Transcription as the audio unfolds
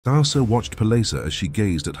Asa watched Palesa as she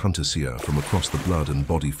gazed at Hunter Sia from across the blood and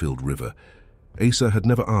body-filled river. Asa had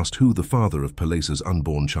never asked who the father of Palesa's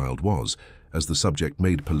unborn child was, as the subject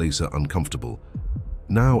made Palesa uncomfortable.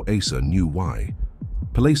 Now Asa knew why.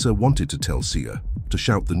 Palesa wanted to tell Sia, to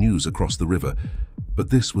shout the news across the river, but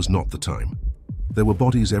this was not the time. There were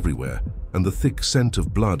bodies everywhere, and the thick scent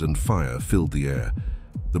of blood and fire filled the air.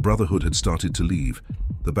 The Brotherhood had started to leave.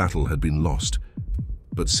 The battle had been lost.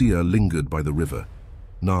 But Sia lingered by the river.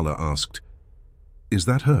 Nala asked, "Is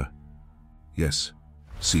that her?" "Yes,"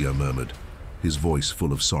 Sia murmured, his voice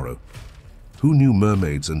full of sorrow. "Who knew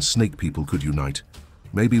mermaids and snake people could unite?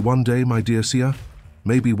 Maybe one day, my dear Sia.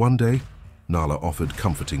 Maybe one day," Nala offered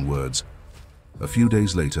comforting words. A few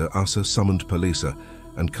days later, Asa summoned Palesa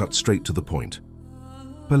and cut straight to the point.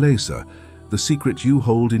 "Palesa, the secret you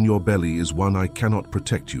hold in your belly is one I cannot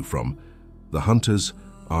protect you from. The hunters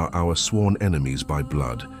are our sworn enemies by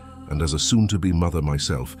blood, and as a soon-to-be mother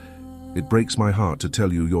myself, it breaks my heart to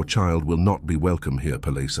tell you your child will not be welcome here,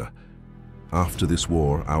 Palesa. After this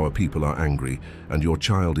war, our people are angry, and your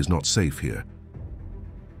child is not safe here."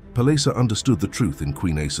 Palesa understood the truth in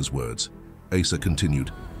Queen Asa's words. Asa continued,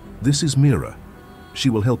 "This is Mira. She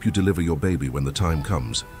will help you deliver your baby when the time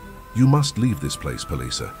comes. You must leave this place,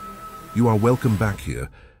 Palesa. You are welcome back here,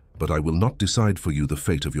 but I will not decide for you the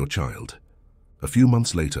fate of your child." A few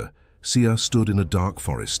months later, Sia stood in a dark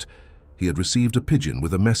forest. He had received a pigeon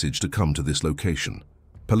with a message to come to this location.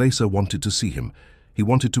 Palesa wanted to see him. He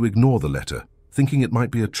wanted to ignore the letter, thinking it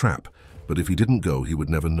might be a trap, but if he didn't go, he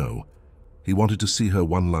would never know. He wanted to see her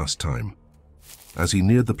one last time. As he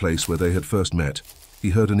neared the place where they had first met,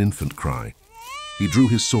 he heard an infant cry. He drew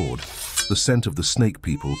his sword, the scent of the snake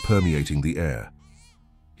people permeating the air.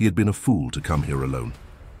 He had been a fool to come here alone.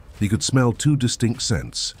 He could smell two distinct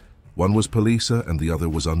scents. One was Palesa and the other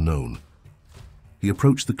was unknown. He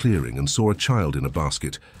approached the clearing and saw a child in a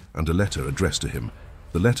basket and a letter addressed to him.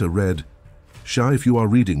 The letter read, "Shah, if you are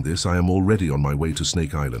reading this, I am already on my way to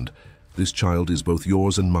Snake Island. This child is both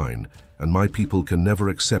yours and mine, and my people can never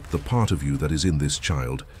accept the part of you that is in this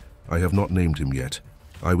child. I have not named him yet.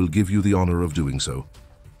 I will give you the honor of doing so.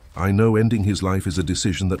 I know ending his life is a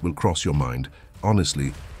decision that will cross your mind.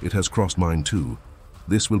 Honestly, it has crossed mine too.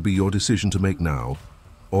 This will be your decision to make now.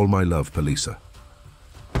 All my love, Palesa."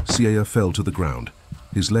 Sia fell to the ground,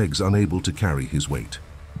 his legs unable to carry his weight.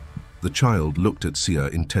 The child looked at Sia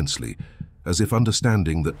intensely, as if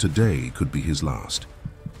understanding that today could be his last.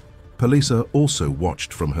 Palesa also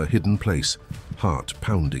watched from her hidden place, heart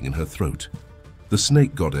pounding in her throat. The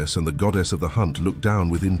snake goddess and the goddess of the hunt looked down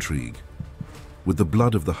with intrigue. Would the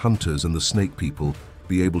blood of the hunters and the snake people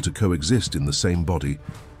be able to coexist in the same body,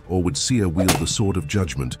 or would Sia wield the sword of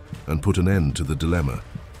judgment and put an end to the dilemma?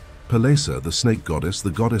 Palesa, the snake goddess, the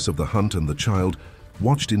goddess of the hunt and the child,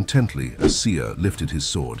 watched intently as Sia lifted his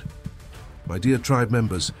sword. "My dear tribe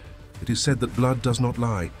members, it is said that blood does not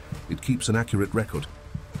lie. It keeps an accurate record.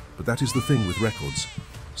 But that is the thing with records.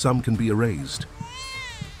 Some can be erased."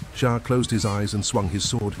 Shah closed his eyes and swung his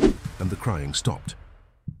sword, and the crying stopped.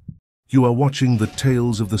 You are watching the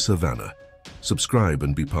Tales of the Savannah. Subscribe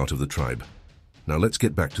and be part of the tribe. Now let's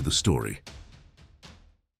get back to the story.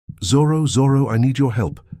 "Zoro, Zoro, I need your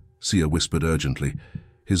help," Sia whispered urgently,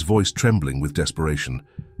 his voice trembling with desperation.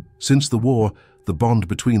 Since the war, the bond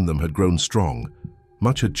between them had grown strong.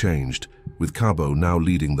 Much had changed, with Kabo now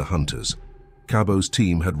leading the hunters. Kabo's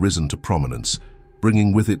team had risen to prominence,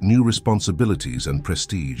 bringing with it new responsibilities and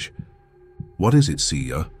prestige. "What is it,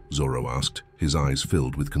 Sia?" Zoro asked, his eyes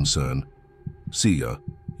filled with concern. Sia,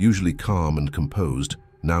 usually calm and composed,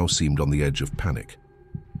 now seemed on the edge of panic.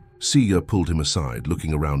 Sia pulled him aside,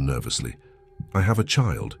 looking around nervously. "I have a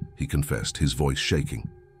child," he confessed, his voice shaking.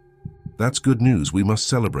 "That's good news. We must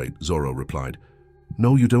celebrate," Zoro replied.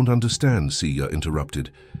 "No, you don't understand," Sia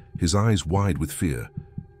interrupted, his eyes wide with fear.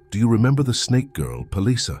 "Do you remember the snake girl,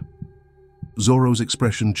 Palesa?" Zoro's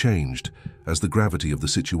expression changed as the gravity of the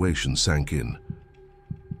situation sank in.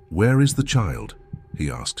 "Where is the child?" he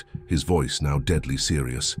asked, his voice now deadly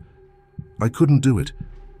serious. "I couldn't do it.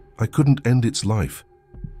 I couldn't end its life.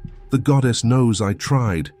 The goddess knows I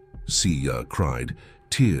tried," Sia cried,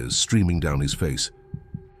 tears streaming down his face.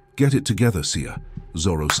 "Get it together, Sia,"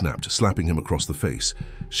 Zoro snapped, slapping him across the face.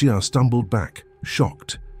 Sia stumbled back,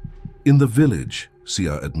 shocked. "In the village,"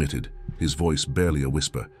 Sia admitted, his voice barely a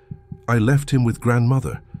whisper. "I left him with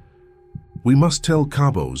grandmother." "We must tell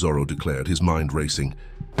Kabo," Zoro declared, his mind racing.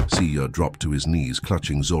 Sia dropped to his knees,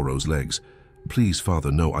 clutching Zoro's legs. "Please,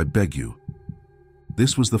 father, no, I beg you."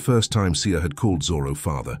 This was the first time Sia had called Zoro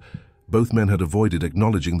father. Both men had avoided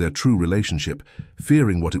acknowledging their true relationship,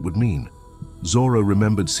 fearing what it would mean. Zoro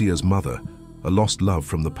remembered Sia's mother, a lost love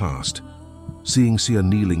from the past. Seeing Sia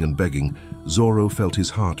kneeling and begging, Zorro felt his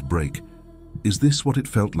heart break. Is this what it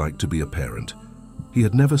felt like to be a parent? He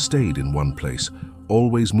had never stayed in one place,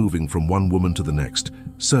 always moving from one woman to the next,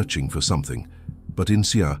 searching for something. But in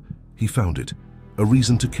Sia, he found it. A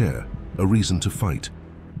reason to care, a reason to fight.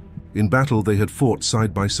 In battle, they had fought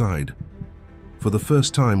side by side. For the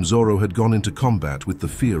first time, Zorro had gone into combat with the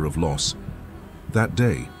fear of loss. That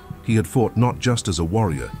day, he had fought not just as a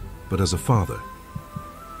warrior, but as a father.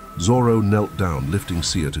 Zorro knelt down, lifting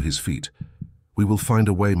Sia to his feet. "We will find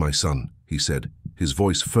a way, my son," he said, his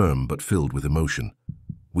voice firm but filled with emotion.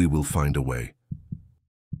 "We will find a way."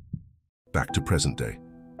 Back to present day.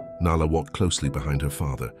 Nala walked closely behind her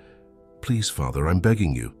father. "Please, father, I'm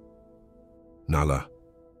begging you." "Nala."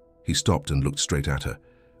 He stopped and looked straight at her.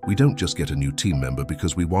 "We don't just get a new team member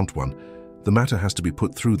because we want one. The matter has to be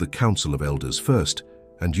put through the Council of Elders first,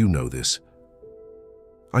 and you know this."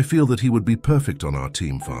 "I feel that he would be perfect on our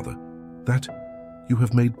team, father. That you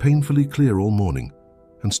have made painfully clear all morning.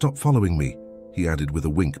 And stop following me," he added with a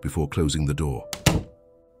wink before closing the door.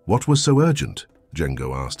 "What was so urgent?"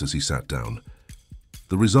 Jengo asked as he sat down.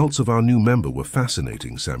 "The results of our new member were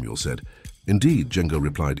fascinating," Samuel said. "Indeed," Jengo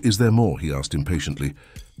replied. "Is there more?" he asked impatiently.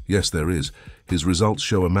 "Yes, there is. His results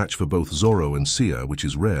show a match for both Zorro and Sia, which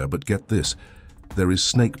is rare, but get this. There is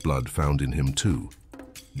snake blood found in him too."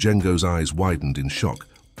 Jengo's eyes widened in shock.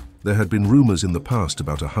 There had been rumors in the past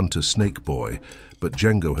about a hunter snake boy, but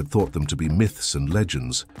Jengo had thought them to be myths and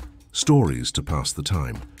legends, stories to pass the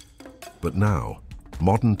time. But now,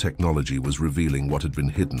 modern technology was revealing what had been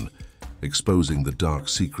hidden, exposing the dark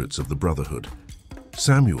secrets of the Brotherhood.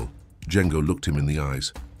 "Samuel," Jengo looked him in the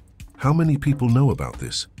eyes, "how many people know about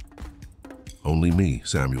this?" "Only me,"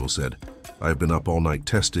 Samuel said. "I have been up all night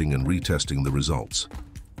testing and retesting the results."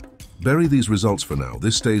 "Bury these results for now.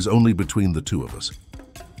 This stays only between the two of us."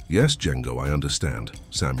 "Yes, Jengo, I understand,"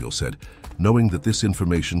 Samuel said, knowing that this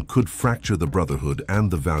information could fracture the Brotherhood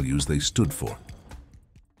and the values they stood for.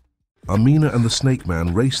 Amina and the Snake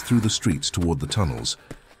Man raced through the streets toward the tunnels.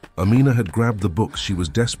 Amina had grabbed the books she was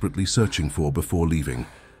desperately searching for before leaving.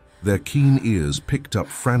 Their keen ears picked up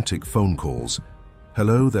frantic phone calls.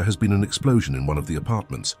 "Hello, there has been an explosion in one of the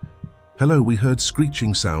apartments." "Hello, we heard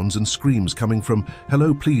screeching sounds and screams coming from..."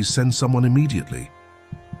 "Hello, please send someone immediately."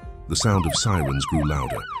 The sound of sirens grew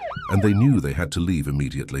louder, and they knew they had to leave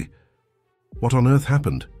immediately. "What on earth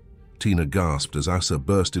happened?" Tina gasped as Asa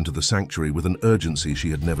burst into the sanctuary with an urgency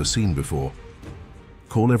she had never seen before.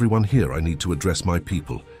 "Call everyone here, I need to address my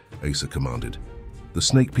people," Asa commanded. The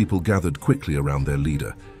snake people gathered quickly around their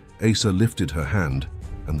leader. Asa lifted her hand,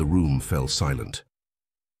 and the room fell silent.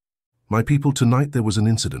 "My people, tonight there was an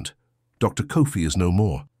incident. Dr. Kofi is no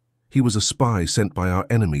more. He was a spy sent by our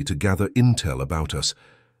enemy to gather intel about us,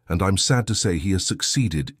 and I'm sad to say he has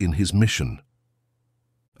succeeded in his mission."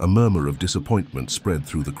 A murmur of disappointment spread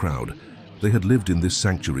through the crowd. They had lived in this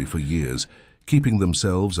sanctuary for years, keeping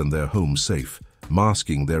themselves and their home safe,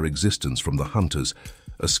 masking their existence from the hunters,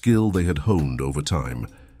 a skill they had honed over time.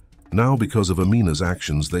 Now, because of Amina's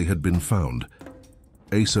actions, they had been found.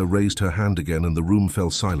 Asa raised her hand again and the room fell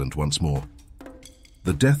silent once more.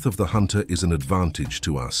 "The death of the hunter is an advantage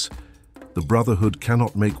to us. The Brotherhood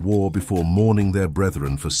cannot make war before mourning their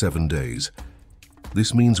brethren for 7 days.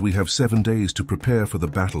 This means we have 7 days to prepare for the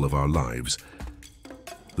battle of our lives."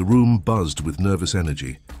 The room buzzed with nervous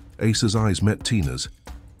energy. Asa's eyes met Tina's.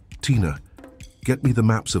 "Tina, get me the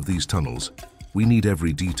maps of these tunnels. We need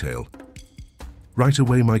every detail." "Right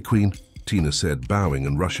away, my queen," Tina said, bowing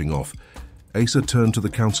and rushing off. Asa turned to the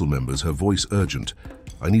council members, her voice urgent.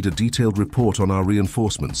 "I need a detailed report on our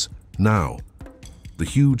reinforcements. Now." The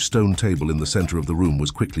huge stone table in the center of the room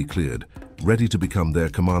was quickly cleared, ready to become their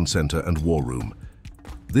command center and war room.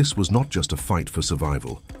 This was not just a fight for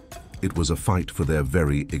survival. It was a fight for their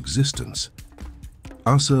very existence.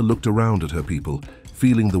 Asa looked around at her people,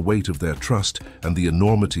 feeling the weight of their trust and the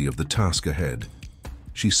enormity of the task ahead.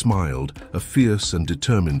 She smiled, a fierce and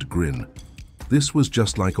determined grin. This was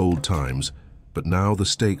just like old times, but now the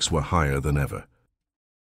stakes were higher than ever.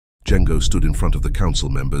 Jengo stood in front of the council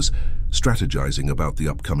members, strategizing about the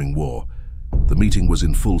upcoming war. The meeting was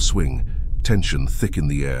in full swing, tension thick in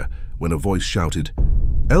the air, when a voice shouted,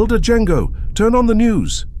 "Elder Jengo, turn on the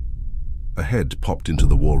news!" A head popped into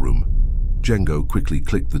the war room. Jengo quickly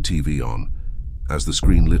clicked the TV on. As the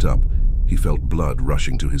screen lit up, he felt blood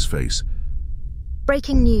rushing to his face.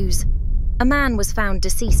 "Breaking news. A man was found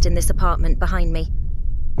deceased in this apartment behind me.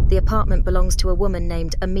 The apartment belongs to a woman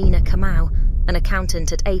named Amina Kamau, an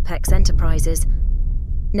accountant at Apex Enterprises.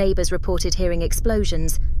 Neighbors reported hearing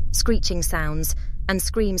explosions, screeching sounds, and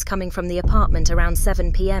screams coming from the apartment around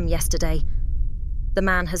 7 p.m. yesterday. The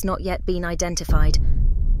man has not yet been identified.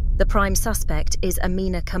 The prime suspect is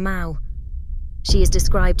Amina Kamau. She is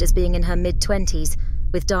described as being in her mid-20s,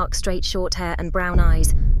 with dark straight short hair and brown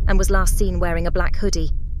eyes, and was last seen wearing a black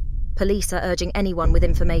hoodie. Police are urging anyone with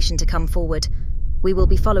information to come forward. We will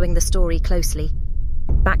be following the story closely.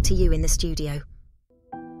 Back to you in the studio.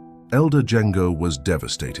 Elder Jengo was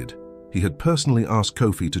devastated. He had personally asked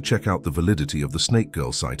Kofi to check out the validity of the Snake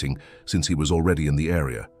Girl sighting since he was already in the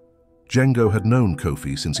area. Jengo had known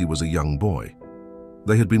Kofi since he was a young boy.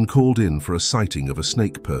 They had been called in for a sighting of a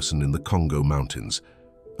snake person in the Congo mountains.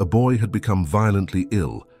 A boy had become violently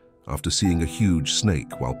ill after seeing a huge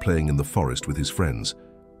snake while playing in the forest with his friends.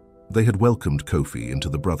 They had welcomed Kofi into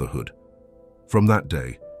the Brotherhood. From that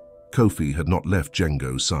day, Kofi had not left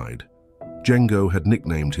Jengo's side. Jengo had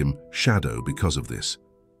nicknamed him Shadow because of this.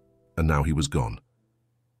 And now he was gone.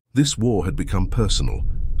 This war had become personal.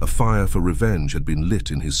 A fire for revenge had been lit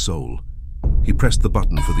in his soul. He pressed the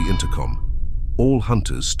button for the intercom. All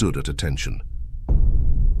hunters stood at attention.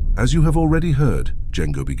 As you have already heard,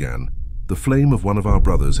 Jengo began, the flame of one of our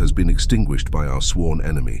brothers has been extinguished by our sworn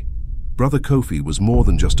enemy. Brother Kofi was more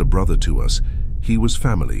than just a brother to us. He was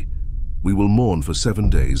family. We will mourn for 7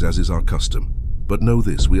 days, as is our custom. But know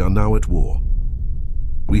this, we are now at war.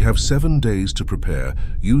 We have 7 days to prepare.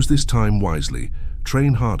 Use this time wisely.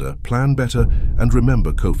 Train harder, plan better, and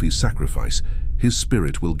remember Kofi's sacrifice. His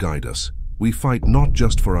spirit will guide us. We fight not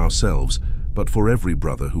just for ourselves, but for every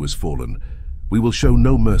brother who has fallen. We will show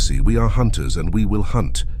no mercy. We are hunters, and we will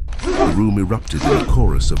hunt. The room erupted in a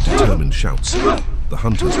chorus of determined shouts. The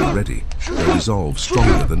hunters were ready, their resolve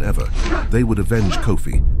stronger than ever. They would avenge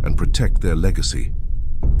Kofi and protect their legacy.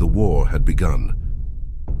 The war had begun.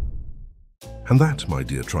 And that, my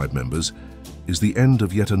dear tribe members, is the end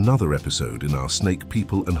of yet another episode in our Snake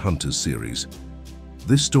People and Hunters series.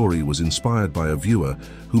 This story was inspired by a viewer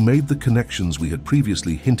who made the connections we had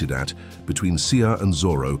previously hinted at between Sia and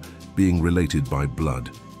Zoro being related by blood.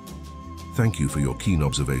 Thank you for your keen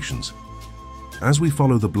observations. As we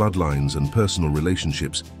follow the bloodlines and personal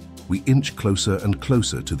relationships, we inch closer and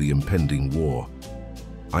closer to the impending war.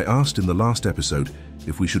 I asked in the last episode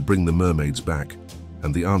if we should bring the mermaids back,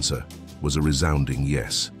 and the answer was a resounding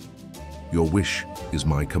yes. Your wish is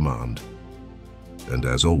my command. And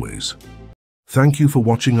as always, thank you for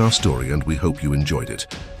watching our story, and we hope you enjoyed it.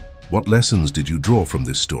 What lessons did you draw from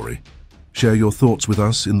this story? Share your thoughts with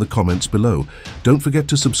us in the comments below. Don't forget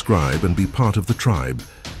to subscribe and be part of the tribe.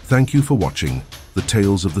 Thank you for watching The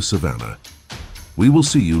Tales of the Savannah. We will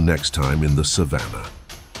see you next time in the Savannah.